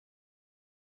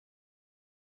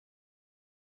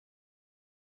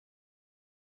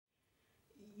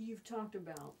You've talked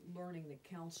about learning the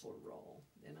counselor role,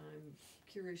 and I'm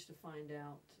curious to find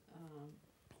out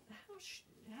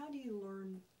how do you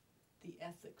learn the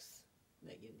ethics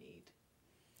that you need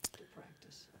to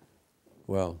practice?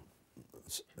 Well,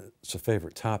 it's a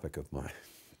favorite topic of mine,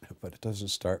 but it doesn't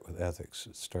start with ethics.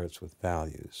 It starts with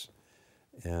values.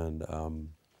 And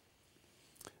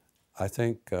I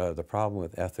think the problem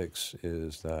with ethics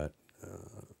is that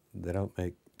they don't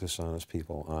make dishonest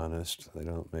people honest. They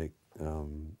don't make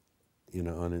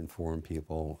uninformed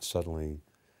people suddenly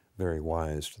very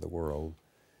wise to the world.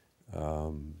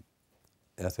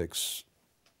 Ethics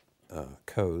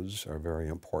codes are very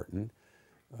important.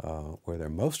 Where they're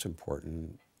most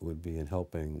important would be in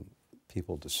helping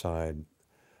people decide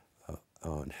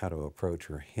on how to approach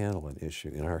or handle an issue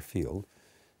in our field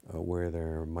where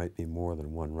there might be more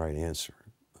than one right answer.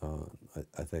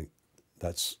 I think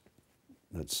that's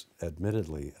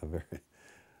admittedly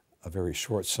a very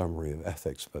short summary of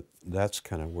ethics, but that's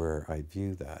kind of where I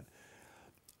view that.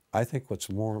 I think what's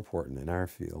more important in our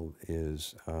field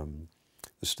is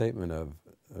the statement of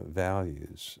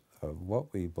values of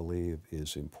what we believe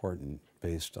is important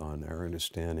based on our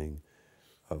understanding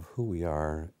of who we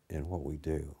are and what we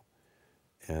do.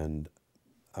 And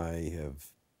I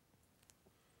have,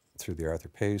 through the Arthur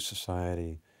Page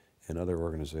Society and other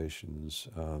organizations,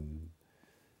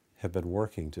 have been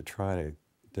working to try to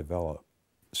develop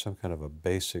some kind of a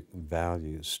basic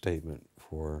values statement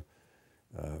for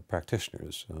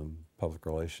practitioners, public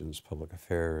relations, public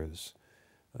affairs.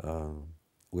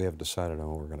 We haven't decided on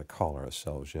what we're going to call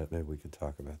ourselves yet. Maybe we can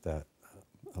talk about that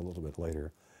a little bit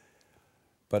later.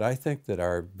 But I think that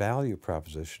our value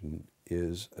proposition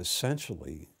is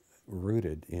essentially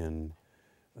rooted in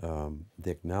the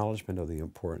acknowledgement of the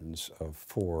importance of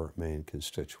four main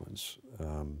constituents.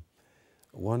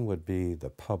 One would be the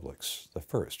publics. The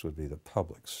first would be the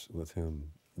publics with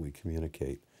whom we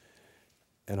communicate.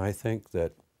 And I think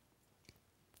that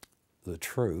the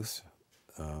truth,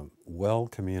 well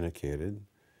communicated,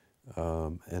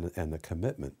 and the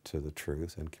commitment to the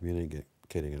truth and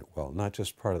communicating it well, not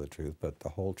just part of the truth, but the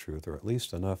whole truth, or at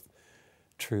least enough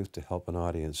truth to help an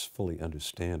audience fully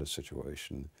understand a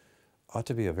situation, ought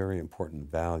to be a very important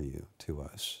value to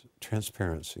us.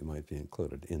 Transparency might be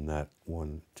included in that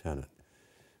one tenet,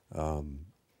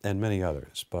 and many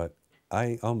others. But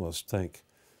I almost think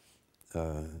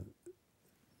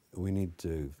we need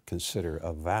to consider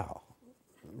a vow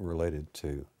related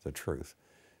to the truth.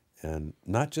 And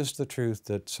not just the truth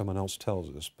that someone else tells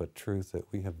us, but truth that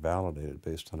we have validated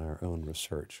based on our own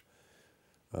research.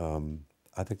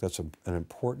 I think that's an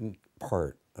important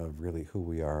part of really who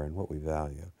we are and what we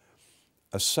value.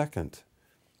 A second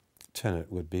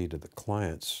tenet would be to the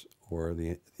clients or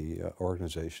the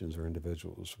organizations or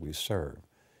individuals we serve.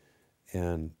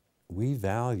 And we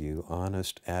value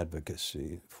honest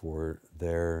advocacy for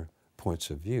their points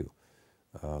of view.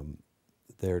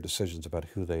 Their decisions about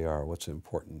who they are, what's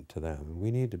important to them. And we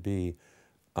need to be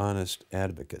honest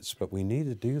advocates, but we need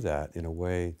to do that in a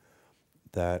way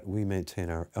that we maintain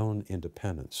our own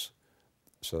independence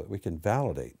so that we can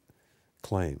validate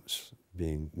claims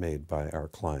being made by our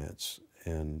clients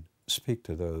and speak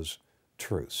to those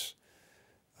truths.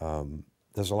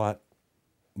 There's a lot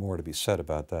more to be said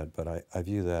about that, but I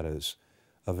view that as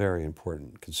a very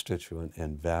important constituent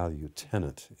and value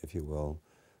tenet, if you will,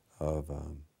 of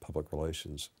public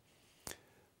relations.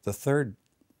 The third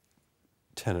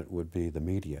tenet would be the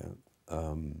media.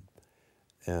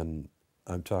 And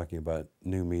I'm talking about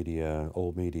new media,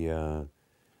 old media,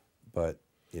 but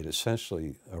it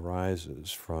essentially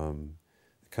arises from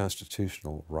the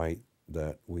constitutional right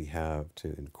that we have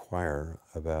to inquire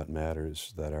about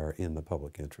matters that are in the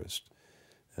public interest.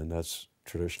 And that's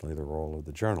traditionally the role of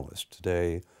the journalist.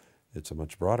 Today, it's a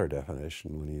much broader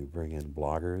definition when you bring in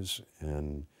bloggers,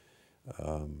 and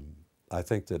I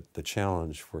think that the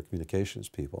challenge for communications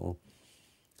people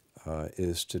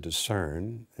is to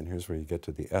discern, and here's where you get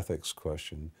to the ethics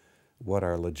question, what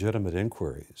are legitimate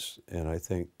inquiries. And I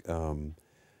think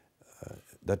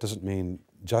that doesn't mean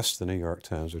just the New York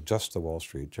Times or just the Wall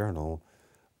Street Journal,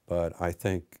 but I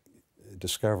think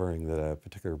discovering that a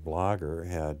particular blogger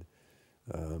had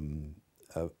an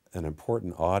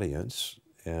important audience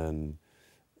and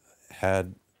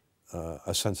had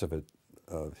a sense of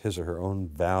his or her own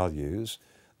values,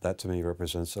 that to me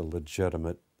represents a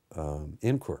legitimate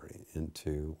inquiry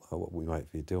into what we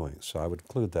might be doing. So I would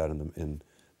include that in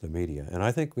the media. And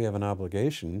I think we have an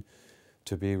obligation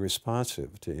to be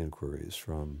responsive to inquiries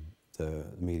from the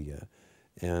media,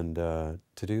 and to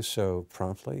do so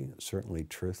promptly, certainly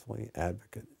truthfully,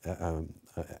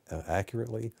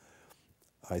 accurately.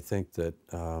 I think that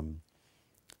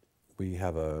we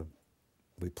have a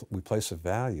we place a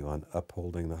value on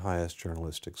upholding the highest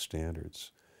journalistic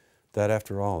standards. That,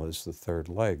 after all, is the third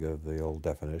leg of the old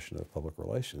definition of public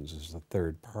relations, is the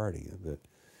third party that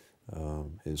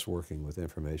is working with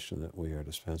information that we are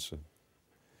dispensing.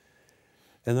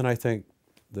 And then I think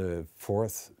the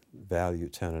fourth value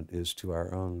tenet is to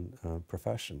our own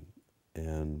profession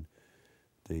and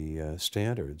the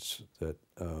standards that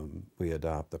we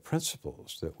adopt, the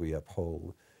principles that we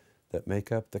uphold that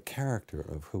make up the character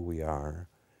of who we are.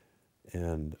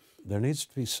 And there needs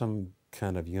to be some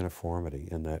kind of uniformity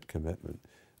in that commitment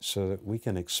so that we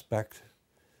can expect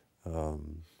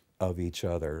of each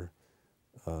other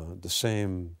the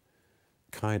same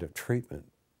kind of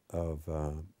treatment of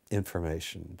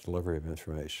information, delivery of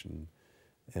information,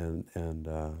 and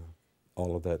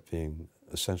all of that being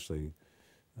essentially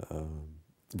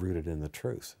rooted in the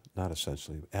truth. Not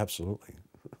essentially, absolutely,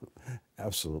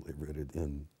 absolutely rooted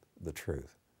in the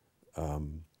truth.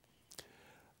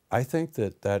 I think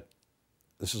that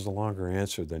this is a longer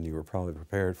answer than you were probably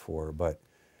prepared for, but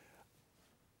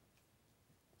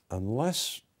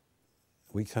unless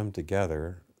we come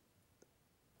together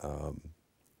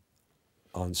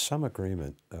on some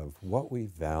agreement of what we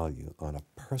value on a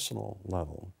personal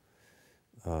level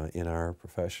in our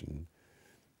profession,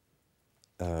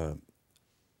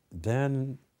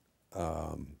 then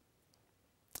an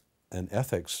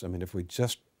ethics, I mean, if we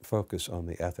just focus on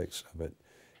the ethics of it,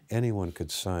 anyone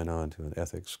could sign on to an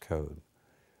ethics code.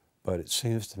 But it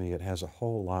seems to me it has a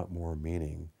whole lot more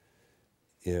meaning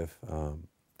if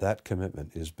that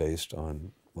commitment is based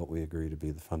on what we agree to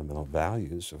be the fundamental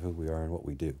values of who we are and what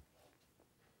we do.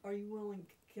 Are you willing,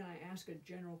 can I ask a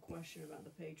general question about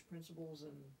the page principles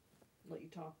and let you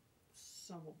talk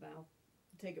some about,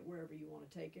 take it wherever you want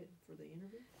to take it for the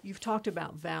interview? You've talked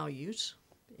about values,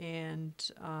 and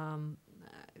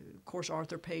of course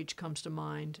Arthur Page comes to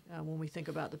mind when we think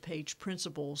about the page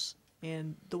principles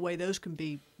and the way those can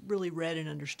be really read and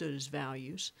understood as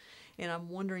values. And I'm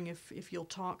wondering if you'll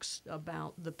talk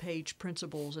about the page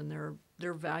principles and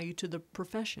their value to the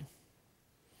profession.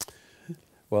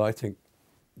 Well, I think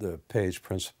the page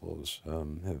principles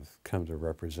have come to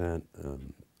represent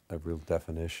a real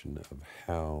definition of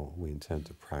how we intend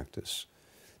to practice.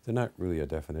 They're not really a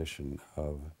definition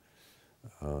of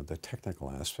the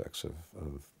technical aspects of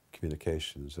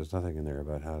communications. There's nothing in there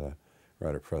about how to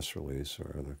write a press release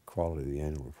or the quality of the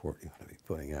annual report you want to be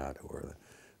putting out or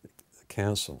the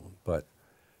counsel. But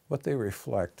what they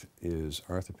reflect is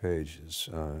Arthur Page's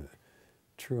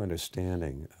true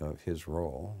understanding of his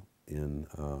role in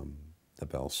the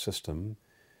Bell system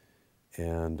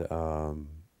and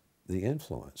the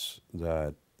influence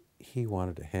that he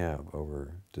wanted to have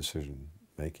over decision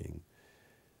making.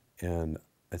 And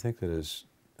I think that as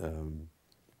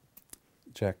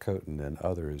Jack Coton and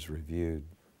others reviewed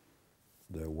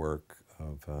the work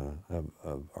of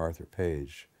Arthur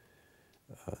Page,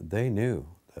 they knew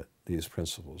that these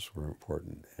principles were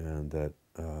important and that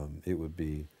it would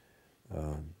be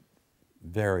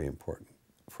very important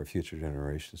for future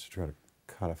generations to try to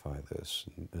codify this,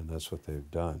 and that's what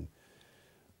they've done,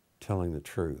 telling the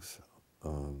truth.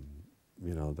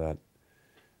 You know, that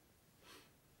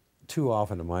too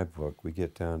often in my book we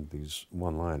get down to these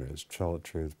one-liners, tell the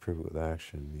truth, prove it with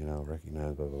action, you know,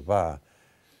 recognize blah, blah, blah.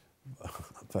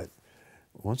 But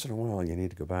once in a while you need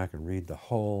to go back and read the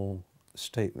whole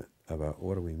statement about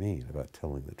what do we mean about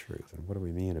telling the truth and what do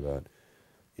we mean about,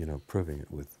 you know, proving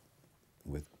it with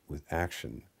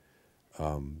action.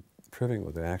 Proving it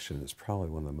with action is probably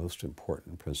one of the most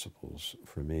important principles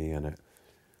for me, and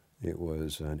it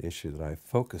was an issue that I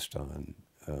focused on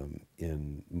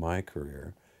in my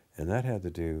career, and that had to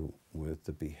do with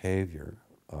the behavior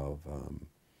of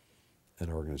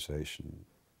an organization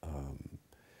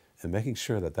and making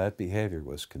sure that that behavior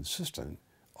was consistent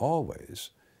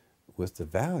always with the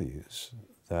values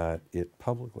that it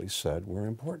publicly said were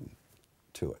important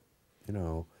to it. You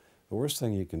know, the worst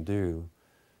thing you can do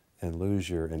and lose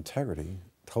your integrity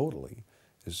totally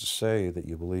is to say that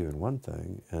you believe in one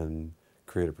thing and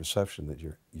create a perception that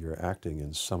you're acting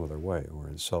in some other way or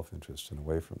in self-interest and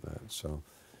away from that. So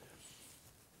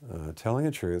telling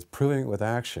the truth, proving it with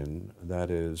action, that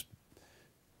is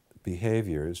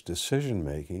behaviors,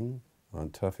 decision-making on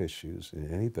tough issues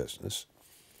in any business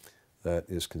that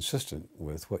is consistent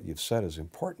with what you've said is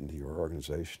important to your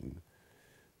organization,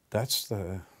 that's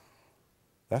the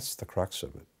crux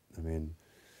of it. I mean,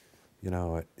 you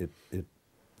know, it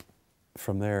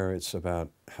from there it's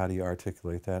about how do you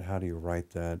articulate that, how do you write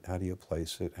that, how do you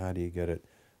place it, how do you get it.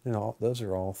 You know, those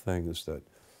are all things that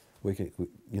you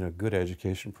know, good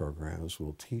education programs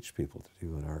will teach people to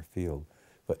do in our field.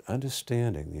 But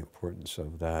understanding the importance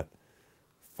of that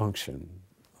function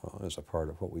as a part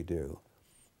of what we do,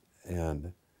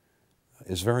 and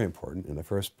is very important in the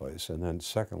first place. And then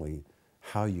secondly,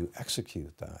 how you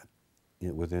execute that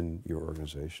within your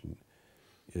organization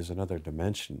is another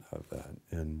dimension of that.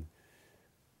 And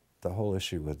the whole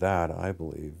issue with that, I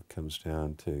believe, comes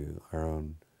down to our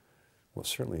own, well,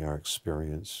 certainly our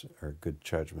experience, our good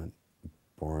judgment,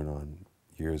 born on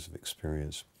years of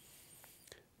experience,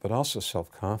 but also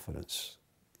self-confidence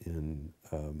in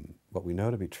what we know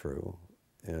to be true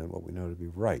and what we know to be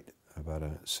right about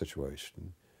a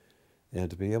situation, and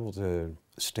to be able to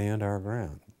stand our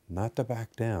ground, not to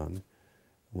back down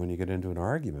when you get into an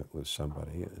argument with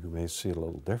somebody who may see it a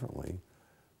little differently,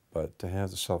 but to have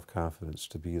the self-confidence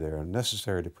to be there and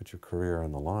necessary to put your career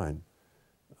on the line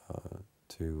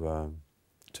to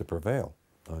prevail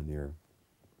on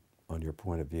your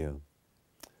point of view.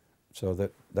 So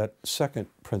that second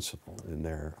principle in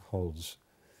there holds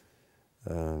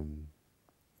a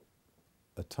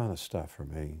ton of stuff for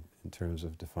me in terms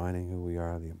of defining who we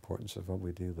are, the importance of what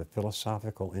we do, the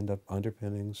philosophical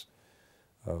underpinnings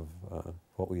of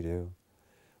what we do.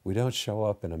 We don't show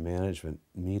up in a management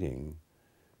meeting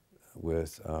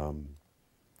with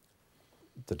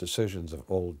the decisions of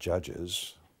old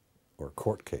judges or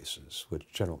court cases, which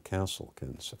general counsel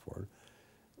can support.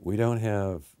 We don't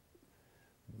have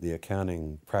the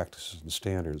Accounting Practices and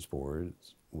Standards Board,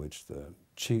 which the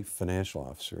chief financial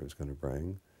officer is going to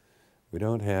bring. We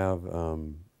don't have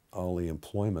all the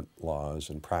employment laws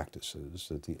and practices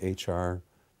that the HR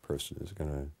person is going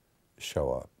to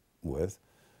show up with.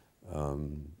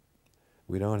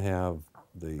 We don't have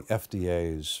the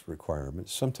FDA's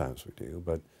requirements. Sometimes we do,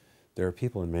 but there are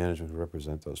people in management who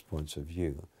represent those points of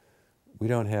view. We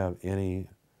don't have any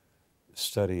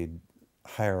studied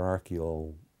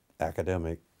hierarchical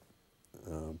academic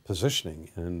positioning,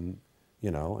 and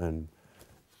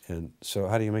so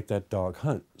how do you make that dog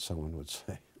hunt? Someone would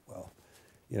say. Well,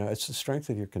 it's the strength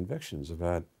of your convictions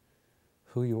about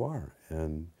who you are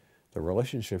and the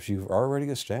relationships you've already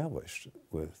established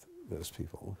with those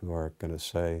people who are going to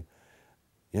say,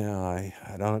 I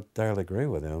don't entirely agree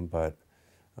with him, but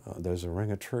there's a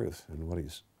ring of truth in what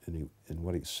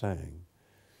he's saying,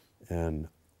 and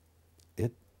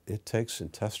it takes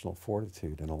intestinal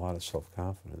fortitude and a lot of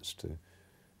self-confidence to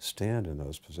stand in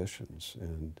those positions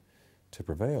and to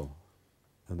prevail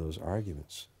in those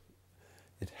arguments.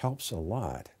 It helps a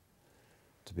lot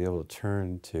to be able to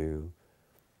turn to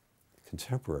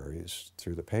contemporaries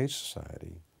through the Page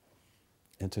Society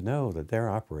and to know that they're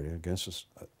operating against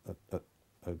a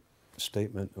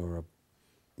statement or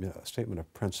a statement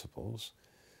of principles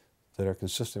that are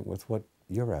consistent with what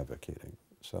you're advocating.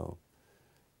 So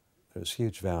there's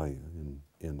huge value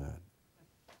in that.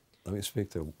 Let me speak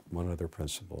to one other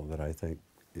principle that I think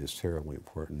is terribly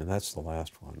important, and that's the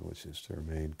last one, which is to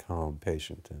remain calm,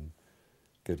 patient, and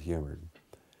good-humored.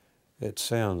 It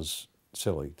sounds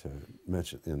silly to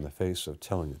mention in the face of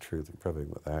telling the truth and proving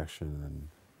with action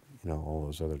and all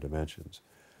those other dimensions,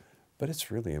 but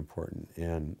it's really important.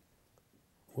 And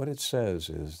what it says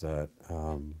is that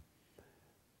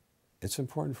it's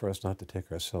important for us not to take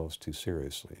ourselves too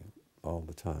seriously all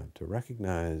the time, to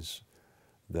recognize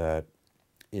that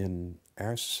in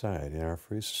our society, in our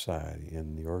free society,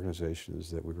 in the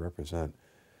organizations that we represent,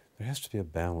 there has to be a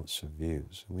balance of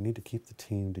views. We need to keep the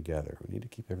team together. We need to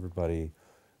keep everybody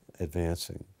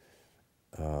advancing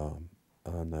on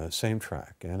the same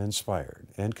track and inspired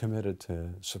and committed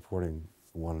to supporting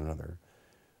one another.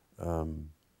 You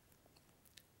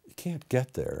can't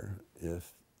get there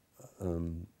if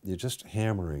you're just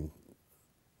hammering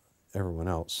everyone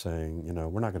else, saying,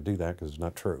 we're not going to do that because it's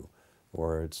not true,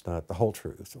 or it's not the whole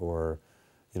truth, or,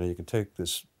 you can take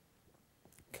this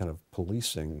kind of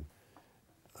policing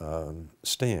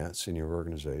stance in your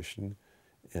organization,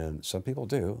 and some people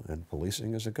do, and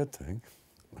policing is a good thing.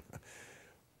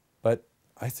 But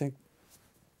I think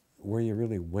where you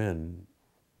really win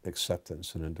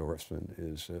acceptance and endorsement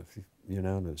is if you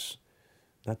notice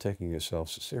not taking yourself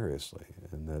so seriously,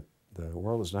 and that the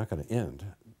world is not going to end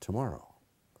tomorrow.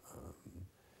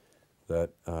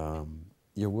 That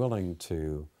you're willing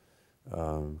to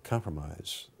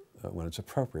compromise when it's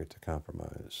appropriate to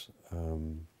compromise.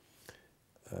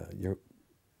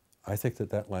 I think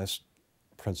that last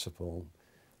principle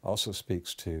also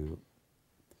speaks to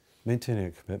maintaining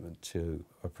a commitment to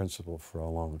a principle for a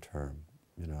long term.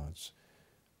 It's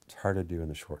hard to do in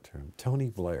the short term. Tony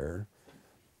Blair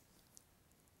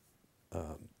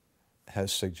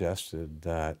has suggested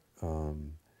that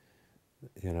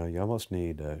you almost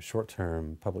need a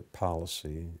short-term public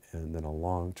policy and then a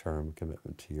long-term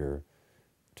commitment to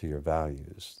your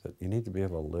values. That you need to be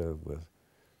able to live with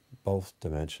both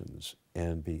dimensions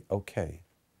and be okay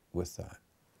with that.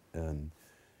 And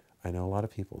I know a lot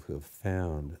of people who have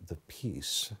found the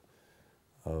peace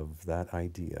of that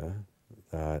idea,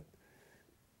 that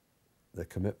the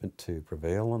commitment to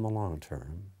prevail in the long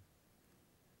term,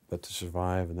 but to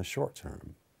survive in the short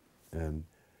term. And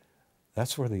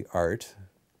that's where the art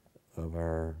of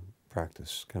our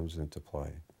practice comes into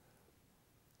play.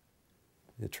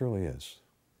 It truly is.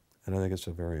 And I think it's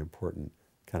a very important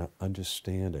kind of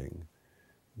understanding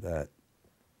that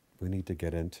we need to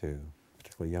get into,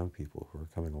 particularly young people who are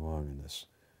coming along in this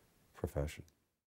profession.